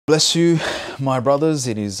Bless you, my brothers.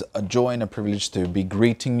 It is a joy and a privilege to be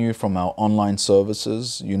greeting you from our online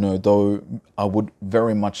services. You know, though I would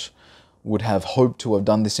have hoped to have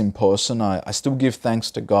done this in person, I still give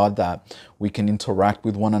thanks to God that we can interact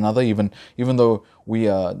with one another, even though we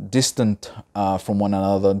are distant from one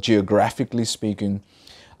another, geographically speaking.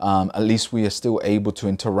 At least we are still able to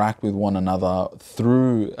interact with one another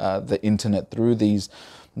through the internet, through these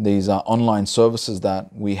online services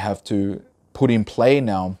that we have to put in play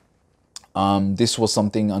now. This was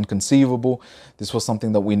something unconceivable. This was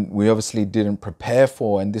something that we obviously didn't prepare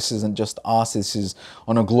for, and this isn't just us, this is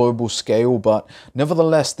on a global scale. But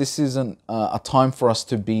nevertheless, this isn't a time for us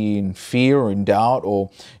to be in fear or in doubt or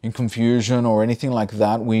in confusion or anything like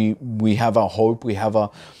that. We have our hope. We have a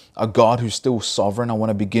God who's still sovereign. I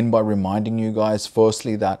want to begin by reminding you guys,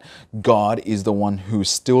 firstly, that God is the one who's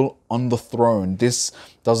still on the throne. This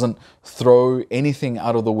doesn't throw anything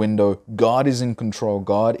out of the window. God is in control.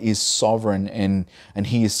 God is sovereign, and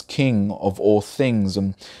He is King of all things.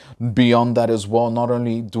 And beyond that as well, not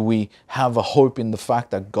only do we have a hope in the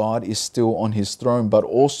fact that God is still on His throne, but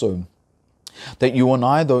also that you and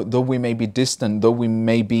I, though we may be distant, though we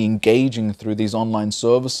may be engaging through these online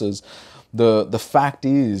services, the fact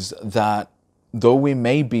is that though we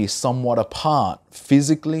may be somewhat apart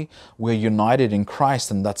physically, we're united in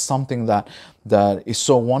Christ. And that's something that is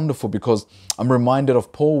so wonderful, because I'm reminded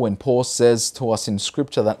of Paul when Paul says to us in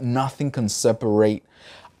Scripture that nothing can separate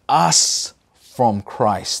us from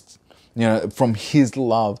Christ, from His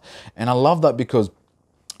love. And I love that, because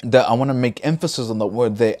I want to make emphasis on that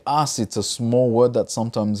word there, us. It's a small word that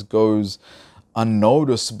sometimes goes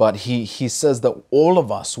unnoticed, but he says that all of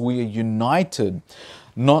us, we are united,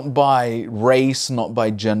 not by race, not by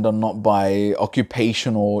gender, not by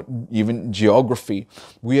occupation or even geography.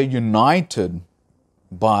 We are united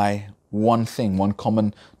by one thing, one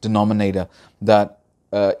common denominator that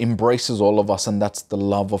embraces all of us, and that's the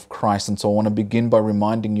love of Christ. And so I want to begin by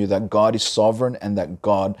reminding you that God is sovereign and that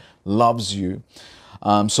God loves you.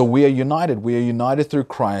 So we are united. We are united through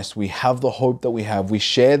Christ. We have the hope that we have. We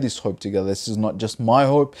share this hope together. This is not just my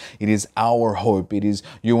hope. It is our hope. It is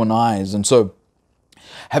you and I's. And so,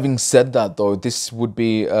 having said that, though, this would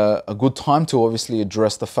be a good time to obviously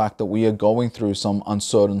address the fact that we are going through some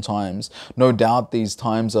uncertain times. No doubt these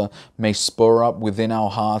times may spur up within our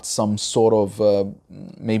hearts some sort of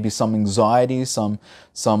maybe some anxiety,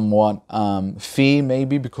 somewhat fear,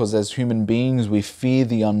 maybe, because as human beings we fear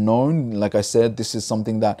the unknown. Like I said, this is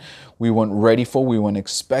something that we weren't ready for. We weren't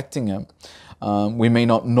expecting it. We may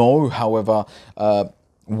not know, however,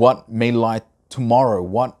 what may lie tomorrow,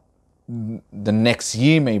 what the next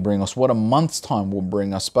year may bring us, what a month's time will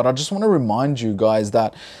bring us. But I just want to remind you guys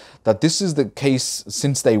that this is the case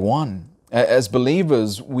since day one. As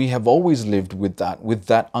believers, we have always lived with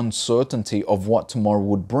that uncertainty of what tomorrow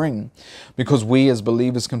would bring, because we as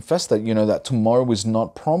believers confess that, that tomorrow is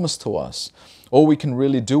not promised to us. All we can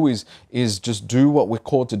really do is just do what we're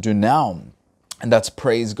called to do now. And that's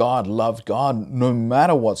praise God, love God, no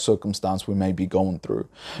matter what circumstance we may be going through.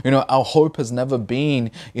 Our hope has never been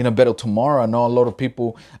in a better tomorrow. I know a lot of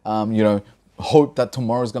people, hope that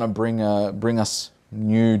tomorrow is going to bring us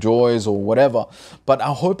new joys or whatever. But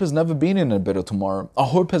our hope has never been in a better tomorrow. Our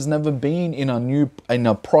hope has never been in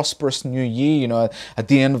a prosperous new year. At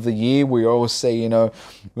the end of the year, we always say,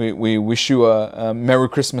 we wish you a Merry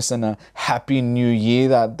Christmas and a Happy New Year.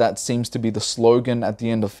 That seems to be the slogan at the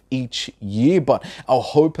end of each year. But our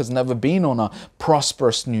hope has never been on a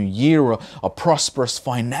prosperous new year or a prosperous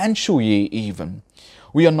financial year even.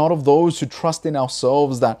 We are not of those who trust in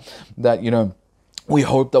ourselves that we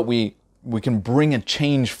hope that we can bring a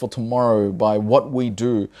change for tomorrow by what we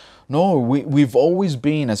do. No, we've always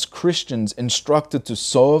been, as Christians, instructed to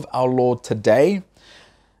serve our Lord today,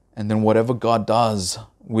 and then whatever God does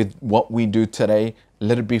with what we do today,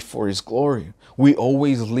 let it be for His glory. We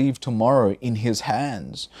always leave tomorrow in His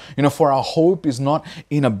hands. For our hope is not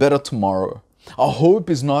in a better tomorrow. Our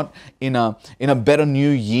hope is not in a better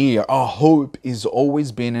new year. Our hope is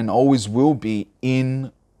always been and always will be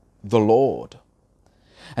in the Lord.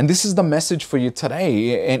 And this is the message for you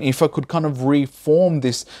today. And if I could kind of reform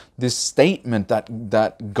this statement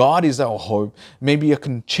that God is our hope, maybe I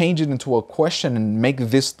can change it into a question and make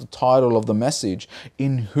this the title of the message: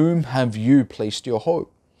 in whom have you placed your hope?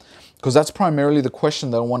 Because that's primarily the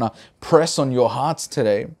question that I want to press on your hearts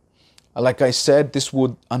today. Like I said, this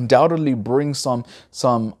would undoubtedly bring some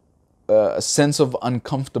sense of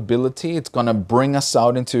uncomfortability. It's going to bring us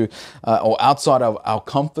out into or outside of our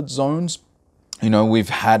comfort zones. We've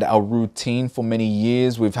had our routine for many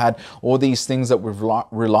years. We've had all these things that we've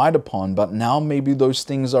relied upon, but now maybe those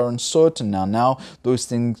things are uncertain now. Now those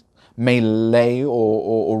things may lay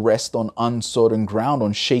or rest on uncertain ground,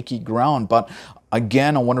 on shaky ground. But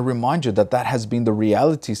again, I want to remind you that that has been the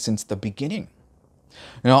reality since the beginning.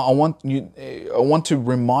 I want to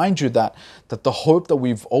remind you that the hope that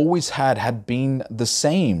we've always had been the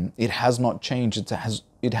same. It has not changed.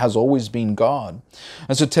 It has always been God.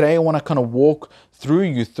 And so today I want to kind of walk through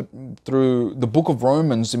you through the book of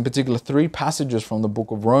Romans, in particular 3 passages from the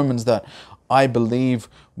book of Romans that I believe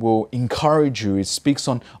will encourage you. It speaks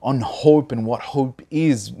on hope and what hope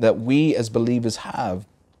is that we as believers have.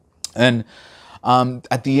 And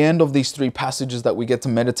at the end of these 3 passages that we get to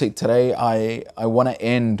meditate today, I want to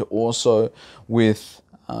end also with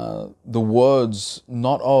the words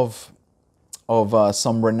not of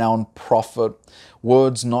some renowned prophet,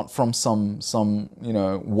 words not from some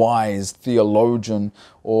wise theologian,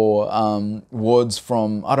 or words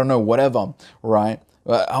from, I don't know, whatever, right?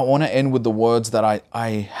 I want to end with the words that I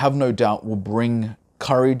have no doubt will bring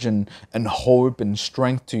courage and hope and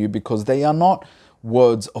strength to you, because they are not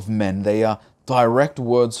words of men. They are direct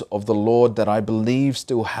words of the Lord that I believe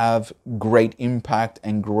still have great impact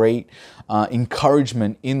and great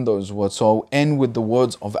encouragement in those words. So I'll end with the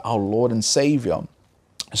words of our Lord and Savior.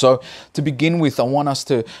 So to begin with, I want us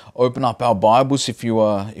to open up our Bibles. If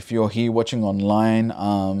you're here watching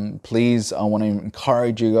online, please, I want to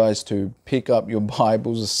encourage you guys to pick up your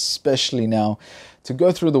Bibles, especially now, to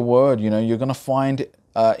go through the Word. You're going to find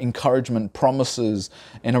encouragement, promises,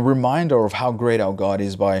 and a reminder of how great our God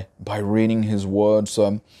is by reading His Word.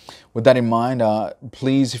 So with that in mind,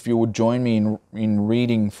 please, if you would join me in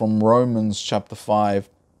reading from Romans chapter 5,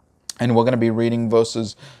 and we're going to be reading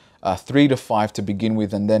verses 3 to 5 to begin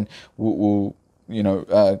with, and then we'll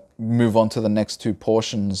move on to the next 2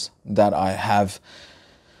 portions that I have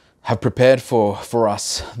prepared for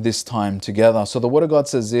us this time together. So the Word of God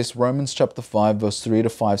says this, Romans chapter 5, verse 3 to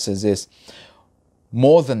 5 says this: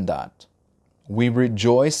 "More than that, we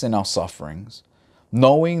rejoice in our sufferings,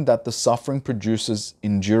 knowing that the suffering produces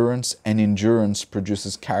endurance, and endurance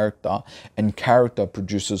produces character, and character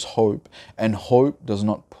produces hope. And hope does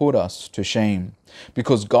not put us to shame,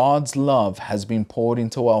 because God's love has been poured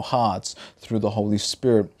into our hearts through the Holy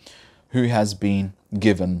Spirit, who has been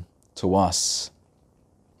given to us."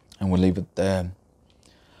 And we'll leave it there.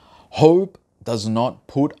 Hope does not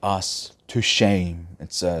put us to shame,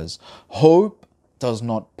 it says. Hope does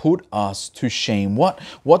not put us to shame. What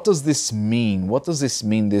does this mean? What does this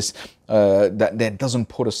mean, this that doesn't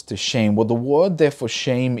put us to shame? Well, the word there for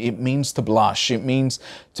shame, it means to blush. It means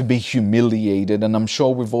to be humiliated. And I'm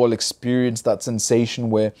sure we've all experienced that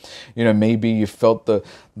sensation where, maybe you felt the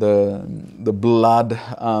blood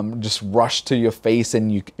just rush to your face,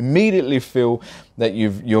 and you immediately feel that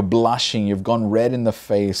you're blushing, you've gone red in the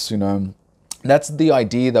face, That's the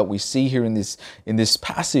idea that we see here in this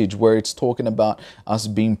passage, where it's talking about us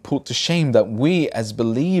being put to shame, that we as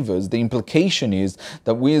believers, the implication is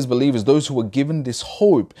that we as believers, those who are given this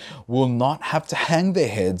hope, will not have to hang their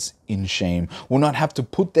heads in shame, will not have to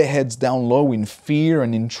put their heads down low in fear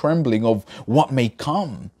and in trembling of what may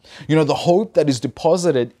come. The hope that is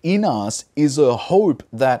deposited in us is a hope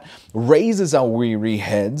that raises our weary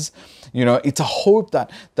heads. It's a hope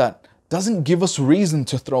that doesn't give us reason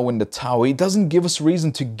to throw in the towel. It doesn't give us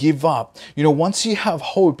reason to give up. Once you have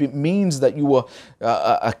hope, it means that you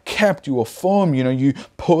are kept, you are firm, you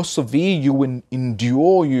persevere, you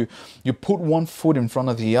endure, you put one foot in front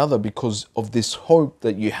of the other because of this hope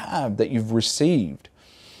that you have, that you've received.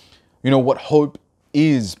 What hope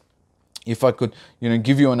is, if I could,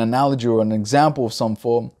 give you an analogy or an example of some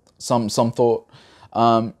thought,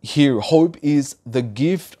 here, hope is the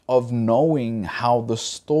gift of knowing how the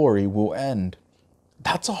story will end.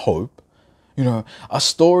 That's a hope. A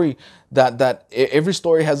story that every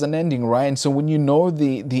story has an ending, right? And so when you know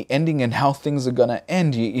the ending and how things are going to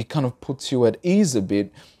end, it kind of puts you at ease a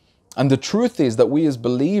bit. And the truth is that we as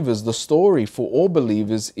believers, the story for all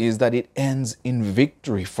believers is that it ends in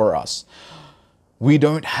victory for us. We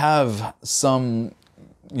don't have some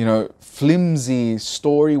flimsy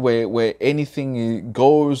story where anything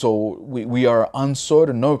goes, or we are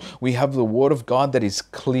uncertain. No, we have the Word of God that is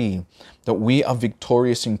clear, that we are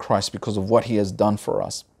victorious in Christ because of what He has done for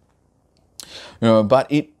us. But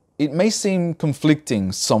it may seem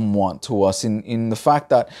conflicting somewhat to us in the fact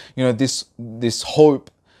that this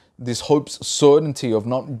hope's certainty of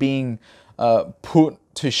not being put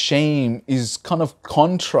to shame is kind of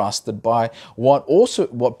contrasted by what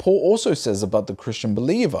Paul also says about the Christian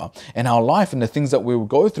believer and our life and the things that we will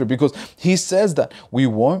go through, because he says that we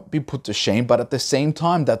won't be put to shame, but at the same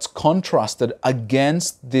time that's contrasted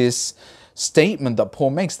against this statement that Paul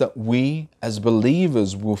makes, that we as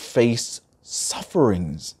believers will face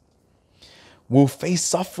sufferings. will face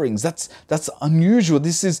sufferings. That's unusual.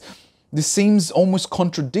 This seems almost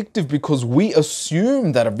contradictory because we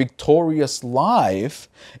assume that a victorious life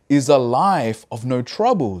is a life of no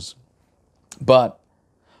troubles. But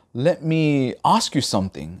let me ask you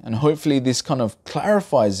something, and hopefully this kind of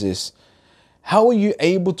clarifies this. How are you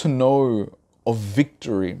able to know of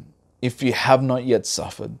victory if you have not yet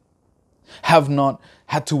suffered, have not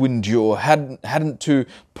had to endure, hadn't to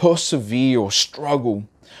persevere or struggle?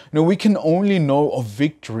 We can only know of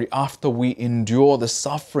victory after we endure the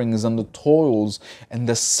sufferings and the toils and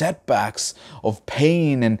the setbacks of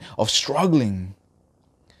pain and of struggling.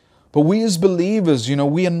 But we as believers,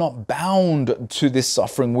 we are not bound to this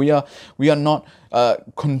suffering. We are not,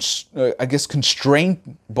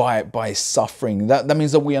 constrained by suffering. That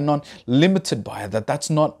means that we are not limited by it. That's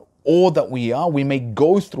not all that we are. We may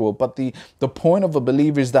go through it, but the point of a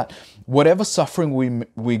believer is that whatever suffering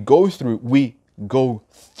we go through, we go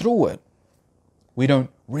through it. We don't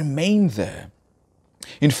remain there.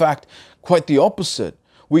 In fact, quite the opposite.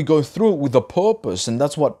 We go through it with a purpose, and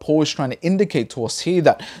that's what Paul is trying to indicate to us here,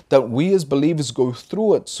 that we as believers go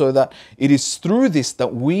through it so that it is through this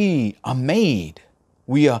that we are made.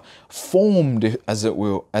 We are formed, as it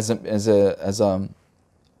will, as a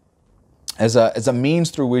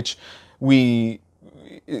means through which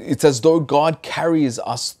it's as though God carries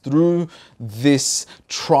us through this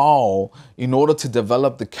trial in order to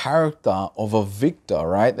develop the character of a victor,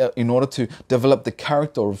 right? In order to develop the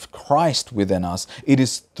character of Christ within us. It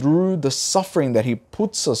is through the suffering that He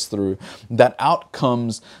puts us through that out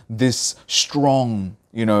comes this strong,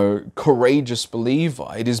 courageous believer.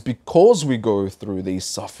 It is because we go through these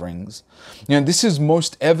sufferings. This is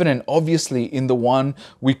most evident, obviously, in the one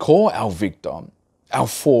we call our victor, our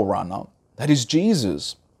forerunner. That is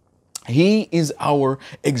Jesus. He is our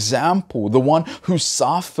example, the one who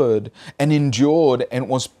suffered and endured and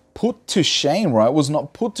was put to shame, right? Was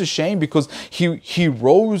not put to shame because he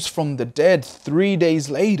rose from the dead 3 days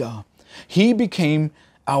later. He became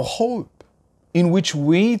our hope in which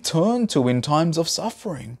we turn to in times of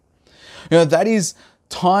suffering. That is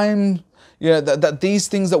time, that these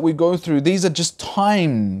things that we go through, these are just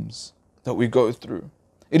times that we go through.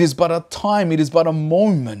 It is but a time, it is but a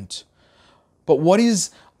moment. But what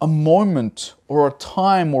is a moment or a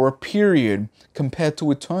time or a period compared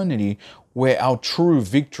to eternity where our true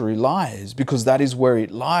victory lies? Because that is where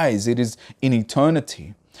it lies. It is in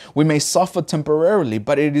eternity. We may suffer temporarily,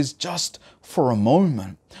 but it is just for a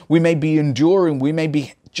moment. We may be enduring. We may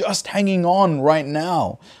be just hanging on right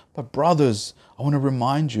now. But brothers, I want to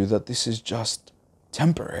remind you that this is just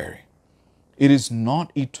temporary. It is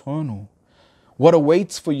not eternal. What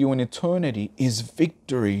awaits for you in eternity is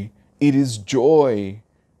victory. It is joy.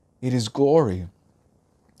 It is glory.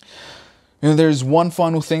 There's one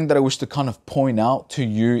final thing that I wish to kind of point out to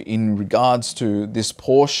you in regards to this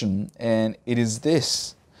portion, and it is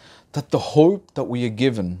this, that the hope that we are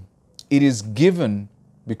given, it is given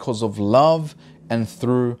because of love and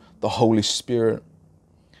through the Holy Spirit.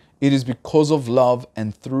 It is because of love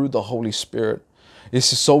and through the Holy Spirit.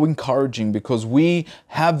 This is so encouraging because we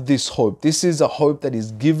have this hope. This is a hope that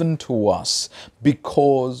is given to us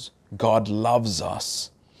because God loves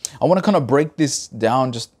us. I want to kind of break this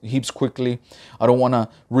down just heaps quickly. I don't want to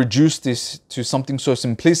reduce this to something so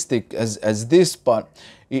simplistic as this, but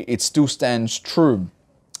it still stands true.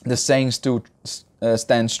 The saying still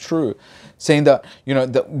stands true, saying that,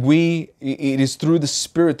 that it is through the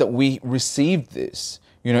Spirit that we receive this.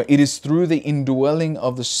 It is through the indwelling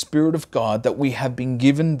of the Spirit of God that we have been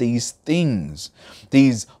given these things,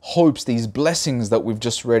 these hopes, these blessings that we've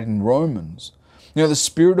just read in Romans. The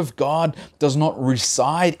Spirit of God does not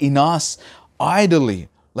reside in us idly.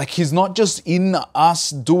 Like He's not just in us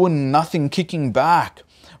doing nothing, kicking back,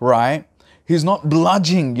 right? He's not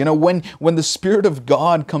bludging. When the Spirit of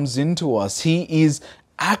God comes into us, He is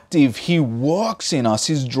active. He works in us.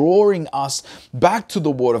 He's drawing us back to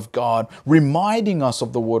the Word of God, reminding us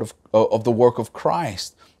of the work of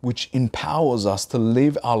Christ, which empowers us to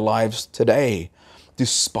live our lives today,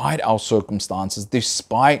 despite our circumstances,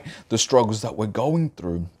 despite the struggles that we're going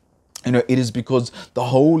through. It is because the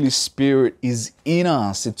Holy Spirit is in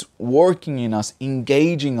us. It's working in us,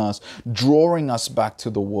 engaging us, drawing us back to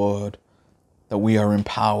the Word, that we are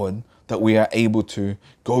empowered, that we are able to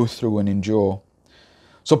go through and endure.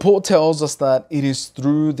 So Paul tells us that it is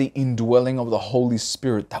through the indwelling of the Holy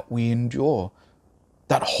Spirit that we endure,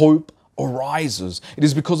 that hope arises. It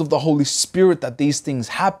is because of the Holy Spirit that these things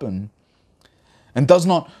happen, and does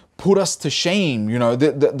not put us to shame.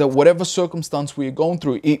 That whatever circumstance we are going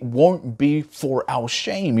through, it won't be for our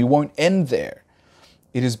shame. It won't end there.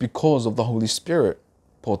 It is because of the Holy Spirit,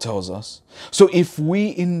 Paul tells us. So if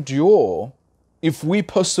we endure, if we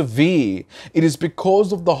persevere, it is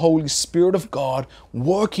because of the Holy Spirit of God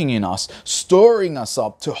working in us, stirring us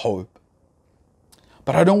up to hope.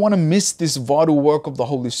 But I don't want to miss this vital work of the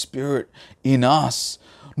Holy Spirit in us.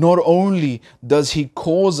 Not only does He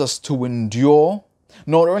cause us to endure,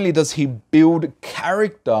 not only does He build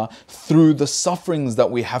character through the sufferings that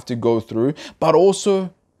we have to go through, but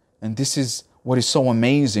also, and this is what is so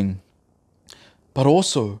amazing, but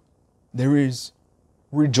also there is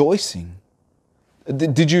rejoicing.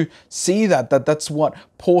 Did you see that? That's what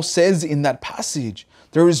Paul says in that passage.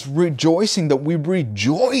 There is rejoicing, that we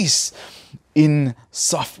rejoice in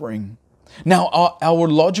suffering. Now, our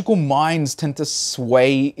logical minds tend to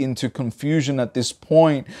sway into confusion at this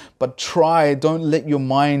point, but don't let your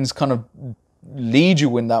minds kind of lead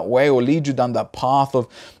you in that way or lead you down that path of,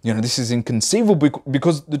 this is inconceivable,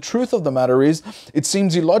 because the truth of the matter is, it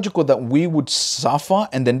seems illogical that we would suffer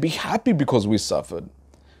and then be happy because we suffered.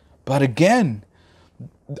 But again,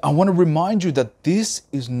 I want to remind you that this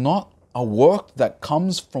is not a work that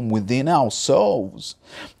comes from within ourselves.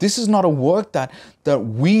 This is not a work that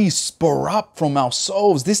we spur up from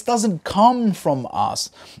ourselves. This doesn't come from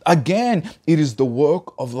us. Again, it is the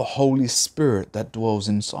work of the Holy Spirit that dwells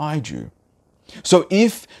inside you. So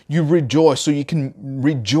if you rejoice, so you can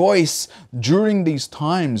rejoice during these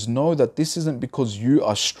times, know that this isn't because you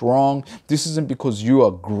are strong. This isn't because you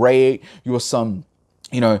are great. You are some,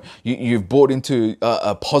 you've bought into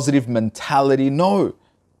a positive mentality. No.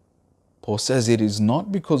 Paul says it is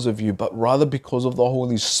not because of you, but rather because of the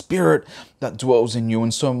Holy Spirit that dwells in you.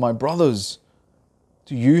 And so, my brothers,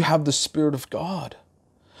 do you have the Spirit of God?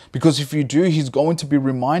 Because if you do, He's going to be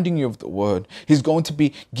reminding you of the Word. He's going to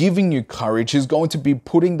be giving you courage. He's going to be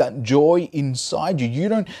putting that joy inside you. You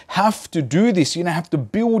don't have to do this. You don't have to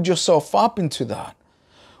build yourself up into that.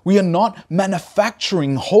 We are not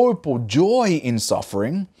manufacturing hope or joy in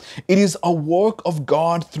suffering. It is a work of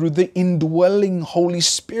God through the indwelling Holy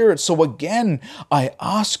Spirit. So again, I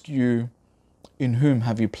ask you, in whom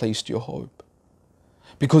have you placed your hope?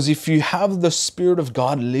 Because if you have the Spirit of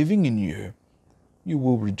God living in you, you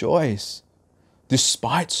will rejoice.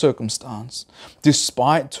 Despite circumstance,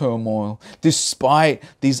 despite turmoil, despite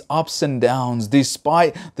these ups and downs,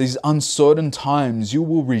 despite these uncertain times, you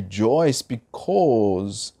will rejoice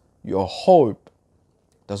because your hope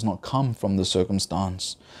does not come from the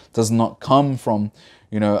circumstance, does not come from,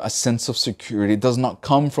 a sense of security, it does not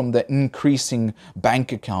come from the increasing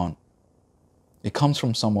bank account. It comes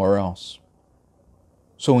from somewhere else.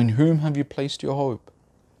 So in whom have you placed your hope?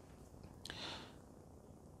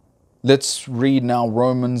 Let's read now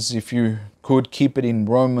Romans, if you could keep it in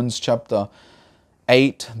Romans chapter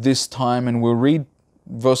 8 this time, and we'll read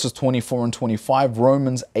verses 24 and 25.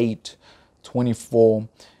 Romans 8, 24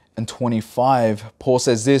 and 25. Paul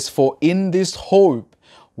says this, "For in this hope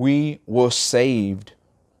we were saved.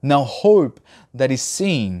 Now hope that is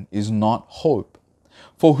seen is not hope.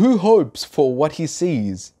 For who hopes for what he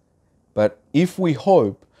sees? But if we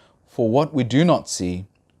hope for what we do not see,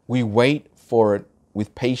 we wait for it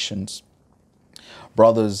with patience."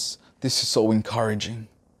 Brothers, this is so encouraging.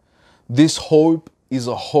 This hope is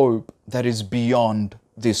a hope that is beyond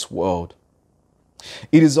this world.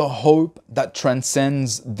 It is a hope that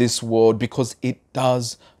transcends this world because it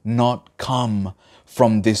does not come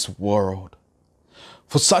from this world.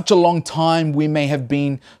 For such a long time, we may have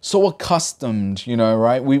been so accustomed,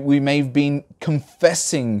 right? We may have been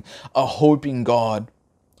confessing a hope in God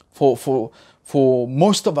for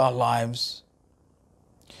most of our lives.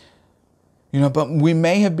 But we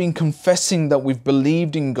may have been confessing that we've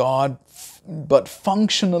believed in God, but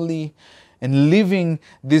functionally and living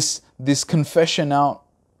this confession out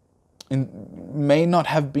may not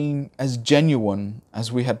have been as genuine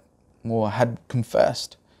as we had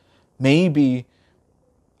confessed. Maybe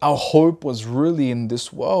our hope was really in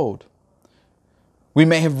this world. We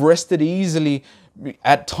may have rested easily,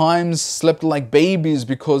 at times slept like babies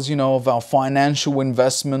because, of our financial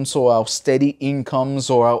investments or our steady incomes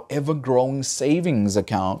or our ever-growing savings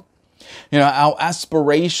account. Our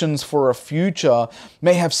aspirations for a future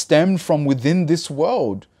may have stemmed from within this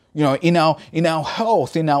world. In our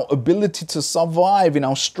health, in our ability to survive, in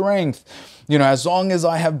our strength. As long as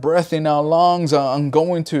I have breath in our lungs, I'm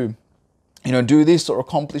going to, do this or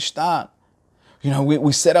accomplish that.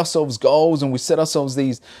 We set ourselves goals and we set ourselves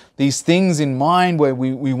these things in mind where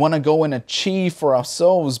we want to go and achieve for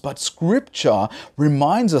ourselves. But Scripture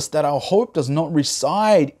reminds us that our hope does not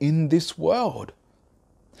reside in this world.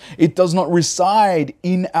 It does not reside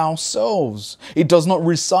in ourselves. It does not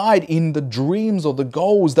reside in the dreams or the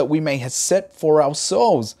goals that we may have set for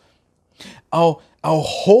ourselves. Our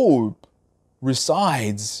hope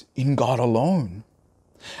resides in God alone.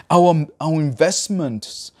 Our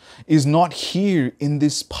investment is not here in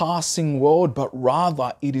this passing world, but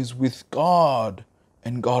rather it is with God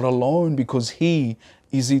and God alone, because He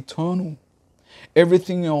is eternal.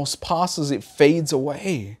 Everything else passes, it fades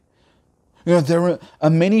away. You know, there are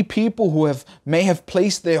many people who may have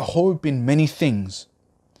placed their hope in many things,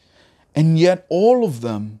 and yet all of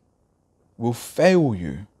them will fail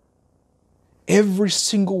you. Every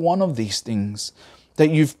single one of these things that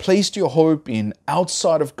you've placed your hope in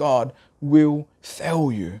outside of God will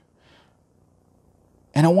fail you.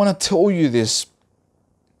 And I want to tell you this,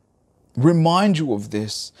 remind you of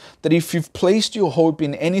this, that if you've placed your hope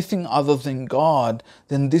in anything other than God,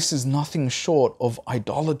 then this is nothing short of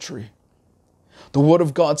idolatry. The Word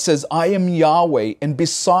of God says, I am Yahweh, and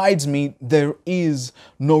besides me there is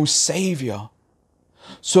no Savior.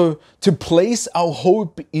 So to place our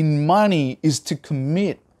hope in money is to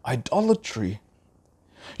commit idolatry.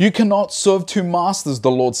 You cannot serve two masters,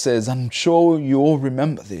 the Lord says. I'm sure you all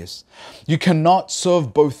remember this. You cannot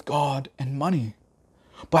serve both God and money.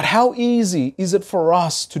 But how easy is it for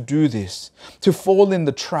us to do this, to fall in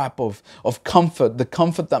the trap of comfort, the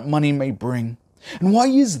comfort that money may bring? And why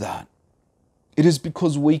is that? It is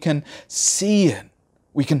because we can see it,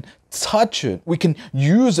 we can touch it, we can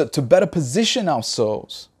use it to better position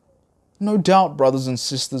ourselves. No doubt, brothers and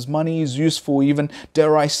sisters, money is useful, even,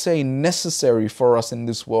 dare I say, necessary for us in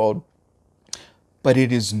this world. But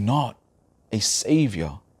it is not a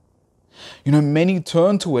savior. You know, many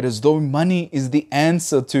turn to it as though money is the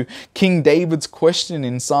answer to King David's question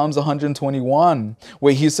in Psalms 121,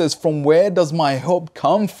 where he says, "From where does my help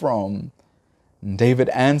come from?" And David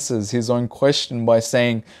answers his own question by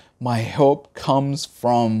saying, "My help comes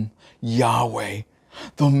from Yahweh,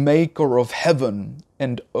 the maker of heaven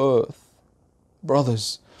and earth."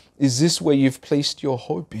 Brothers, is this where you've placed your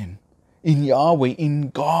hope in? In Yahweh, in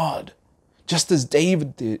God, just as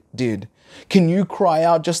David did? Can you cry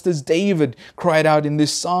out just as David cried out in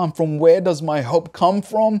this psalm? From where does my help come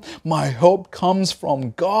from? My help comes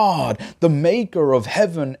from God, the maker of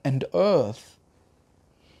heaven and earth.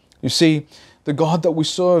 You see, the God that we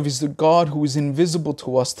serve is the God who is invisible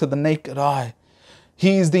to us, to the naked eye.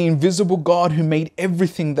 He is the invisible God who made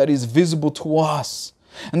everything that is visible to us.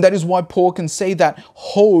 And that is why Paul can say that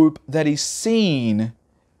hope that is seen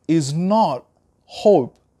is not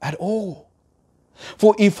hope at all.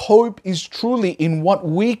 For if hope is truly in what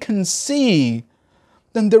we can see,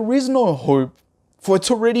 then there is no hope, for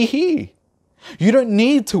it's already here. You don't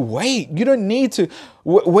need to wait. You don't need to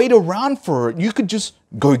wait around for it. You could just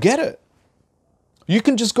go get it. You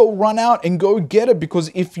can just go run out and go get it,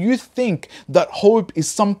 because if you think that hope is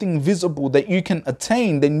something visible that you can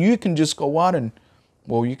attain, then you can just go out and,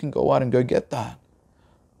 well, you can go out and go get that.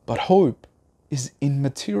 But hope is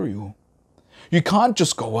immaterial. You can't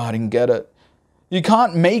just go out and get it. You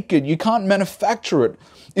can't make it. You can't manufacture it.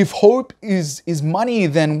 If hope is money,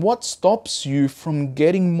 then what stops you from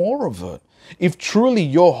getting more of it? If truly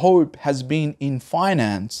your hope has been in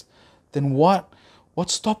finance, then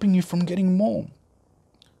what's stopping you from getting more?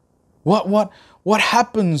 What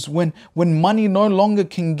happens when money no longer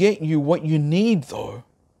can get you what you need, though?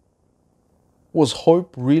 Was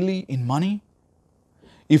hope really in money?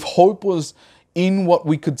 If hope was in what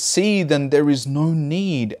we could see, then there is no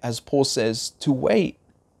need, as Paul says, to wait.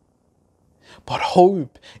 But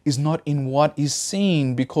hope is not in what is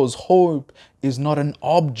seen, because hope is not an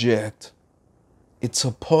object. It's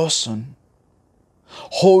a person.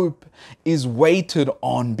 Hope is waited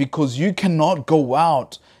on, because you cannot go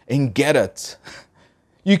out and get it.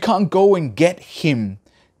 You can't go and get Him.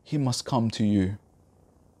 He must come to you.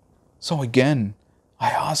 So again, I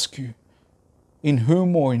ask you, in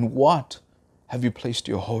whom or in what have you placed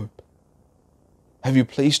your hope? Have you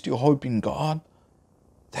placed your hope in God?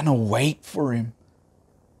 Then await for Him.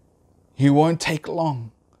 He won't take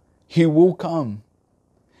long. He will come.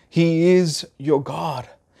 He is your God.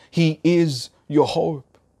 He is your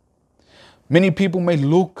hope. Many people may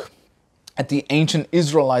look at the ancient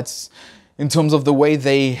Israelites in terms of the way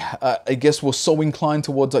they, were so inclined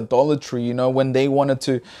towards idolatry. You know, when they wanted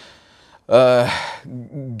to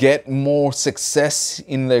get more success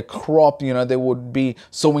in their crop, you know, they would be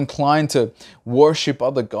so inclined to worship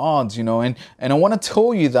other gods, you know, and I want to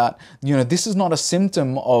tell you that, you know, this is not a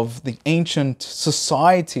symptom of the ancient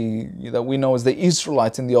society that we know as the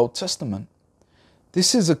Israelites in the Old Testament.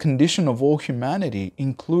 This is a condition of all humanity,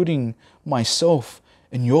 including myself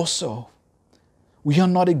and yourself. We are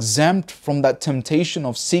not exempt from that temptation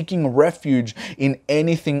of seeking refuge in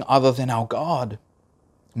anything other than our God.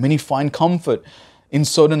 Many find comfort in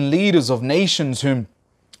certain leaders of nations whom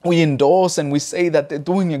We endorse and we say that they're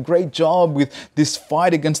doing a great job with this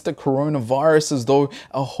fight against the coronavirus, as though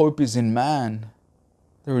our hope is in man.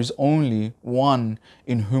 There is only one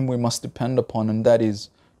in whom we must depend upon, and that is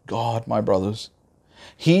God, my brothers.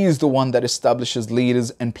 He is the one that establishes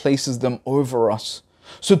leaders and places them over us.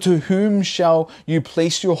 So to whom shall you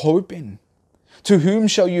place your hope in? To whom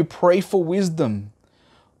shall you pray for wisdom?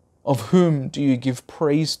 Of whom do you give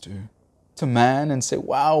praise to? To man and say,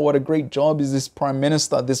 wow, what a great job is this prime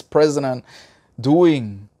minister, this president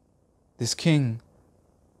doing, this king?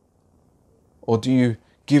 Or do you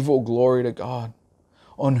give all glory to God?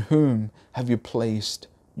 On whom have you placed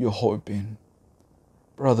your hope in?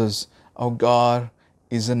 Brothers, our God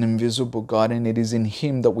is an invisible God, and it is in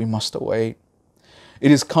Him that we must await.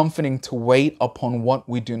 It is comforting to wait upon what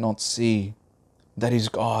we do not see. That is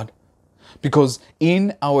God. Because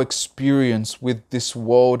in our experience with this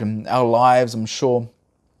world and our lives, I'm sure,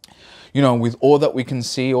 with all that we can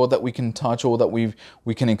see, all that we can touch, all that we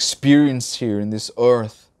can experience here in this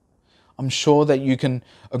earth, I'm sure that you can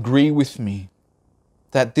agree with me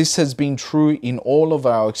that this has been true in all of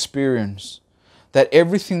our experience. That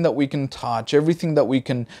everything that we can touch, everything that we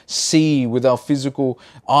can see with our physical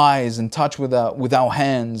eyes and touch with our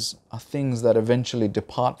hands are things that eventually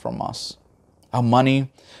depart from us. Our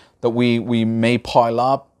money that we may pile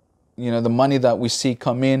up, the money that we see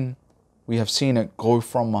come in, we have seen it go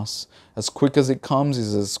from us. As quick as it comes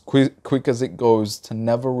is as quick as it goes, to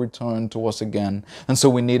never return to us again. And so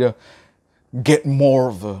we need to get more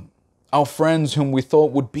of it. Our friends whom we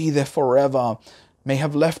thought would be there forever may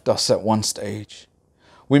have left us at one stage.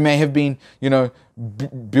 We may have been,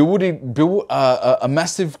 building a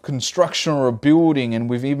massive construction or a building, and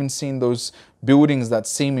we've even seen those buildings that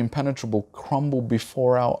seem impenetrable crumble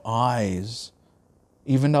before our eyes.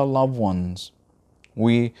 Even our loved ones,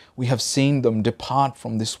 we have seen them depart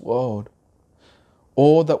from this world.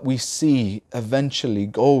 All that we see eventually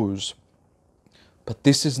goes. But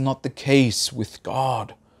this is not the case with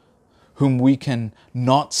God, whom we can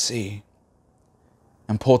not see.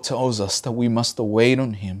 And Paul tells us that we must await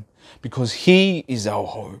on Him, because He is our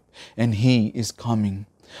hope and He is coming.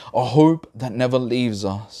 A hope that never leaves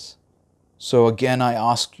us. So again, I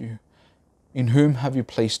ask you, in whom have you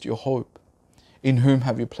placed your hope? In whom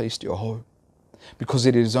have you placed your hope? Because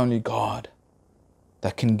it is only God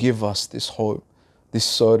that can give us this hope, this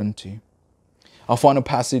certainty. Our final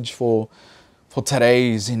passage for today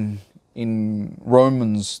is in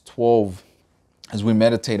Romans 12, as we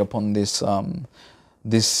meditate upon this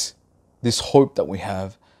hope that we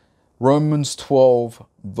have. Romans 12,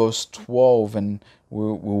 verse 12, and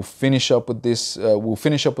we'll finish up with this. We'll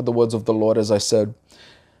finish up with the words of the Lord, as I said,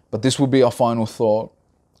 but this will be our final thought.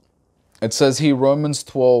 It says here, Romans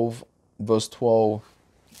 12, verse 12,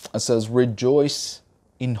 it says, rejoice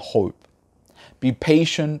in hope, be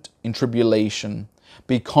patient in tribulation,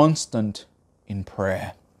 be constant in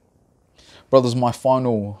prayer. Brothers, my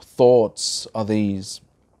final thoughts are these.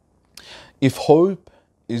 If hope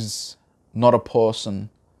is not a person,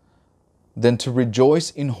 then to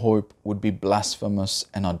rejoice in hope would be blasphemous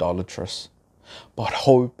and idolatrous. But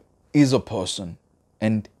hope is a person,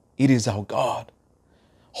 and it is our God.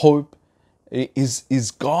 Hope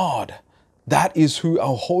is God. That is who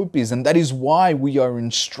our hope is, and that is why we are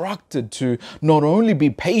instructed to not only be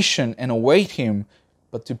patient and await Him,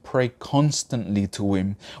 but to pray constantly to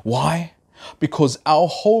Him. Why? Because our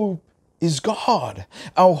hope is God.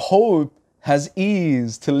 Our hope has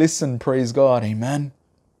ears to listen, praise God, amen.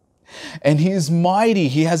 And He is mighty.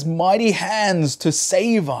 He has mighty hands to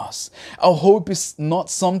save us. Our hope is not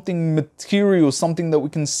something material, something that we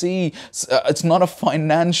can see. It's not a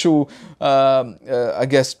financial,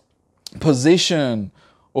 position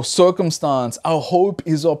or circumstance. Our hope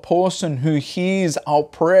is a person who hears our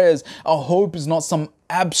prayers. Our hope is not some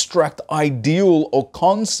abstract ideal or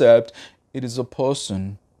concept. It is a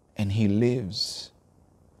person, and He lives.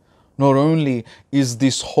 Not only is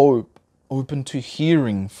this hope open to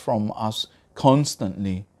hearing from us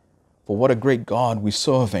constantly, for what a great God we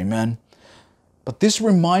serve, amen. But this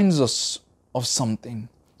reminds us of something.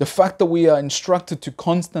 The fact that we are instructed to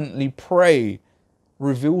constantly pray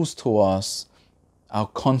reveals to us our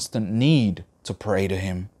constant need to pray to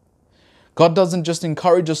Him. God doesn't just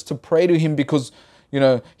encourage us to pray to Him because,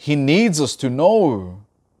 He needs us to know.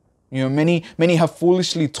 Many have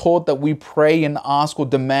foolishly taught that we pray and ask or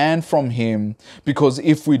demand from Him because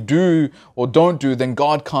if we do or don't do, then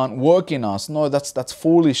God can't work in us. No, that's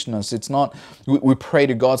foolishness. It's not we pray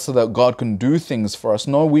to God so that God can do things for us.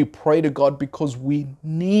 No, we pray to God because we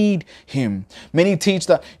need Him. Many teach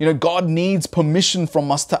that, God needs permission from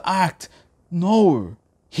us to act. No,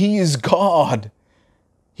 He is God.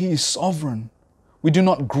 He is sovereign. We do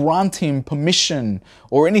not grant him permission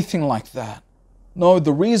or anything like that. No,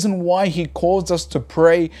 the reason why he calls us to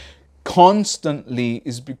pray constantly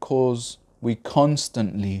is because we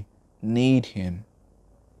constantly need him.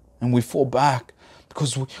 And we fall back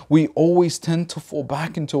because we always tend to fall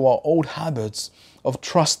back into our old habits of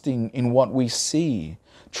trusting in what we see,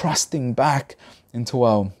 trusting back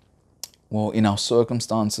into in our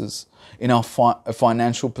circumstances, in our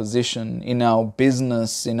financial position, in our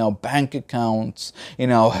business, in our bank accounts,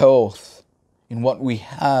 in our health, in what we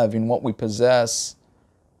have, in what we possess.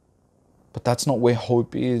 But that's not where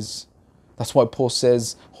hope is. That's why Paul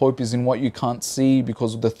says hope is in what you can't see,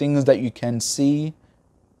 because the things that you can see,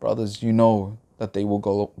 brothers, you know that they will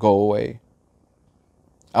go away.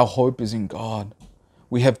 Our hope is in God.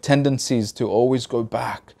 We have tendencies to always go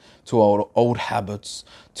back to our old habits,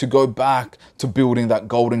 to go back to building that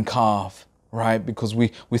golden calf, right? Because we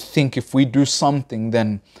think if we do something,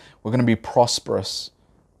 then we're going to be prosperous.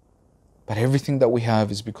 But everything that we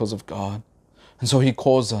have is because of God. And so he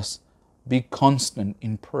calls us, be constant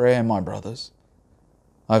in prayer, my brothers.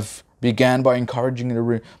 I've began by encouraging you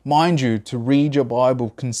to remind you to read your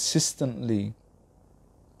Bible consistently.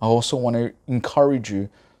 I also want to encourage you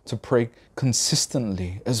to pray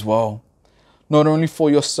consistently as well. Not only for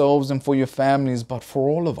yourselves and for your families, but for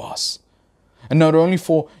all of us. And not only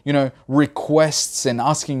for, requests and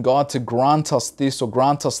asking God to grant us this or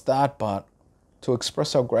grant us that, but to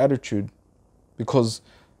express our gratitude. Because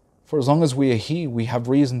for as long as we are here, we have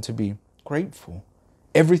reason to be grateful.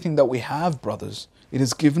 Everything that we have, brothers, it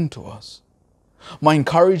is given to us. My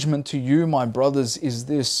encouragement to you, my brothers, is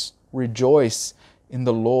this: rejoice in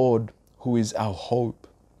the Lord, who is our hope.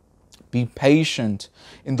 Be patient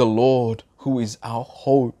in the Lord, who is our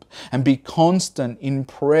hope, and be constant in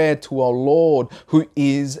prayer to our Lord, who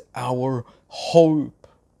is our hope.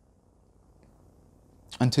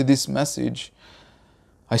 And to this message,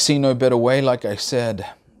 I see no better way, like I said,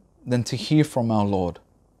 than to hear from our Lord.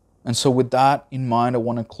 And so with that in mind, I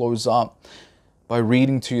want to close up by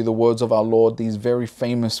reading to you the words of our Lord, these very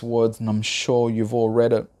famous words, and I'm sure you've all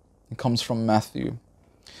read it. It comes from Matthew.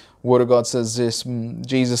 The Word of God says this,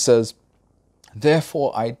 Jesus says,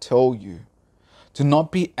 "Therefore I tell you, do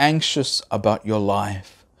not be anxious about your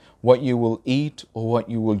life, what you will eat or what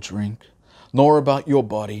you will drink, nor about your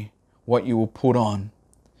body, what you will put on.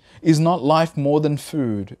 Is not life more than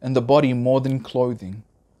food, and the body more than clothing?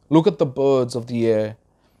 Look at the birds of the air.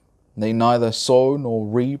 They neither sow nor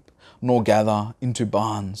reap nor gather into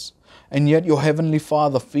barns, and yet your heavenly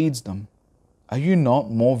Father feeds them. Are you not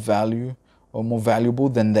more valuable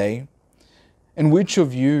than they? And which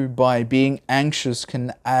of you, by being anxious,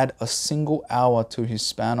 can add a single hour to his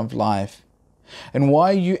span of life? And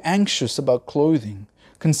why are you anxious about clothing?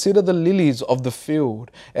 Consider the lilies of the field,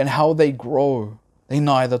 and how they grow. They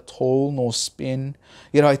neither toil nor spin.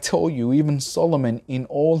 Yet I tell you, even Solomon in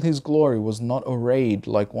all his glory was not arrayed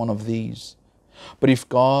like one of these. But if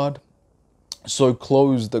God so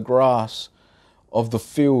clothes the grass of the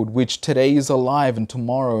field, which today is alive and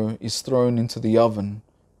tomorrow is thrown into the oven,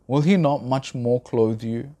 will he not much more clothe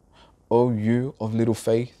you, O you of little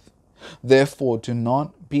faith? Therefore do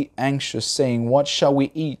not be anxious, saying, what shall we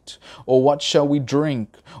eat? Or what shall we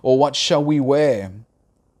drink? Or what shall we wear?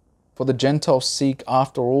 For the Gentiles seek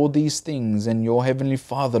after all these things, and your heavenly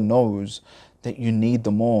Father knows that you need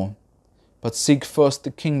them all. But seek first the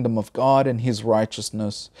kingdom of God and his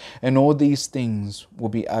righteousness, and all these things will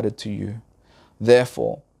be added to you.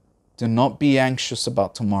 Therefore, do not be anxious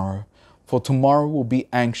about tomorrow, for tomorrow will be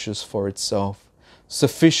anxious for itself.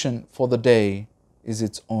 Sufficient for the day is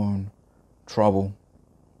its own trouble."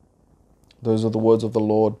 Those are the words of the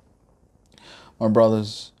Lord, my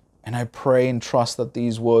brothers. And I pray and trust that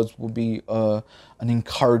these words will be an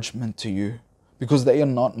encouragement to you, because they are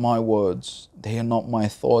not my words. They are not my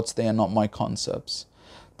thoughts. They are not my concepts.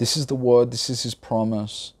 This is the word. This is his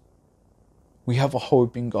promise. We have a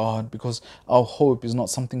hope in God, because our hope is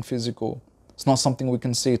not something physical. It's not something we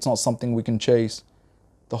can see. It's not something we can chase.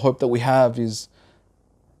 The hope that we have is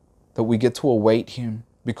that we get to await him,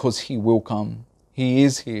 because he will come. He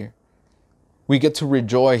is here. We get to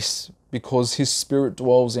rejoice because his Spirit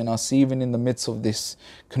dwells in us, even in the midst of this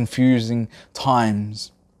confusing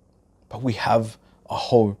times. But we have a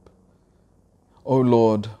hope. O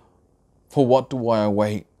Lord, for what do I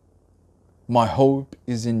await? My hope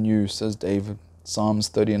is in you, says David, Psalms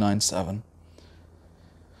 39:7.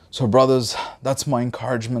 So brothers, that's my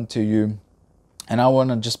encouragement to you. And I want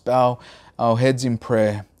to just bow our heads in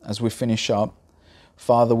prayer as we finish up.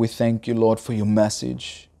 Father, we thank you, Lord, for your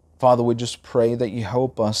message. Father, we just pray that you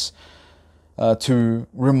help us to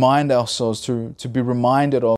remind ourselves, to be reminded of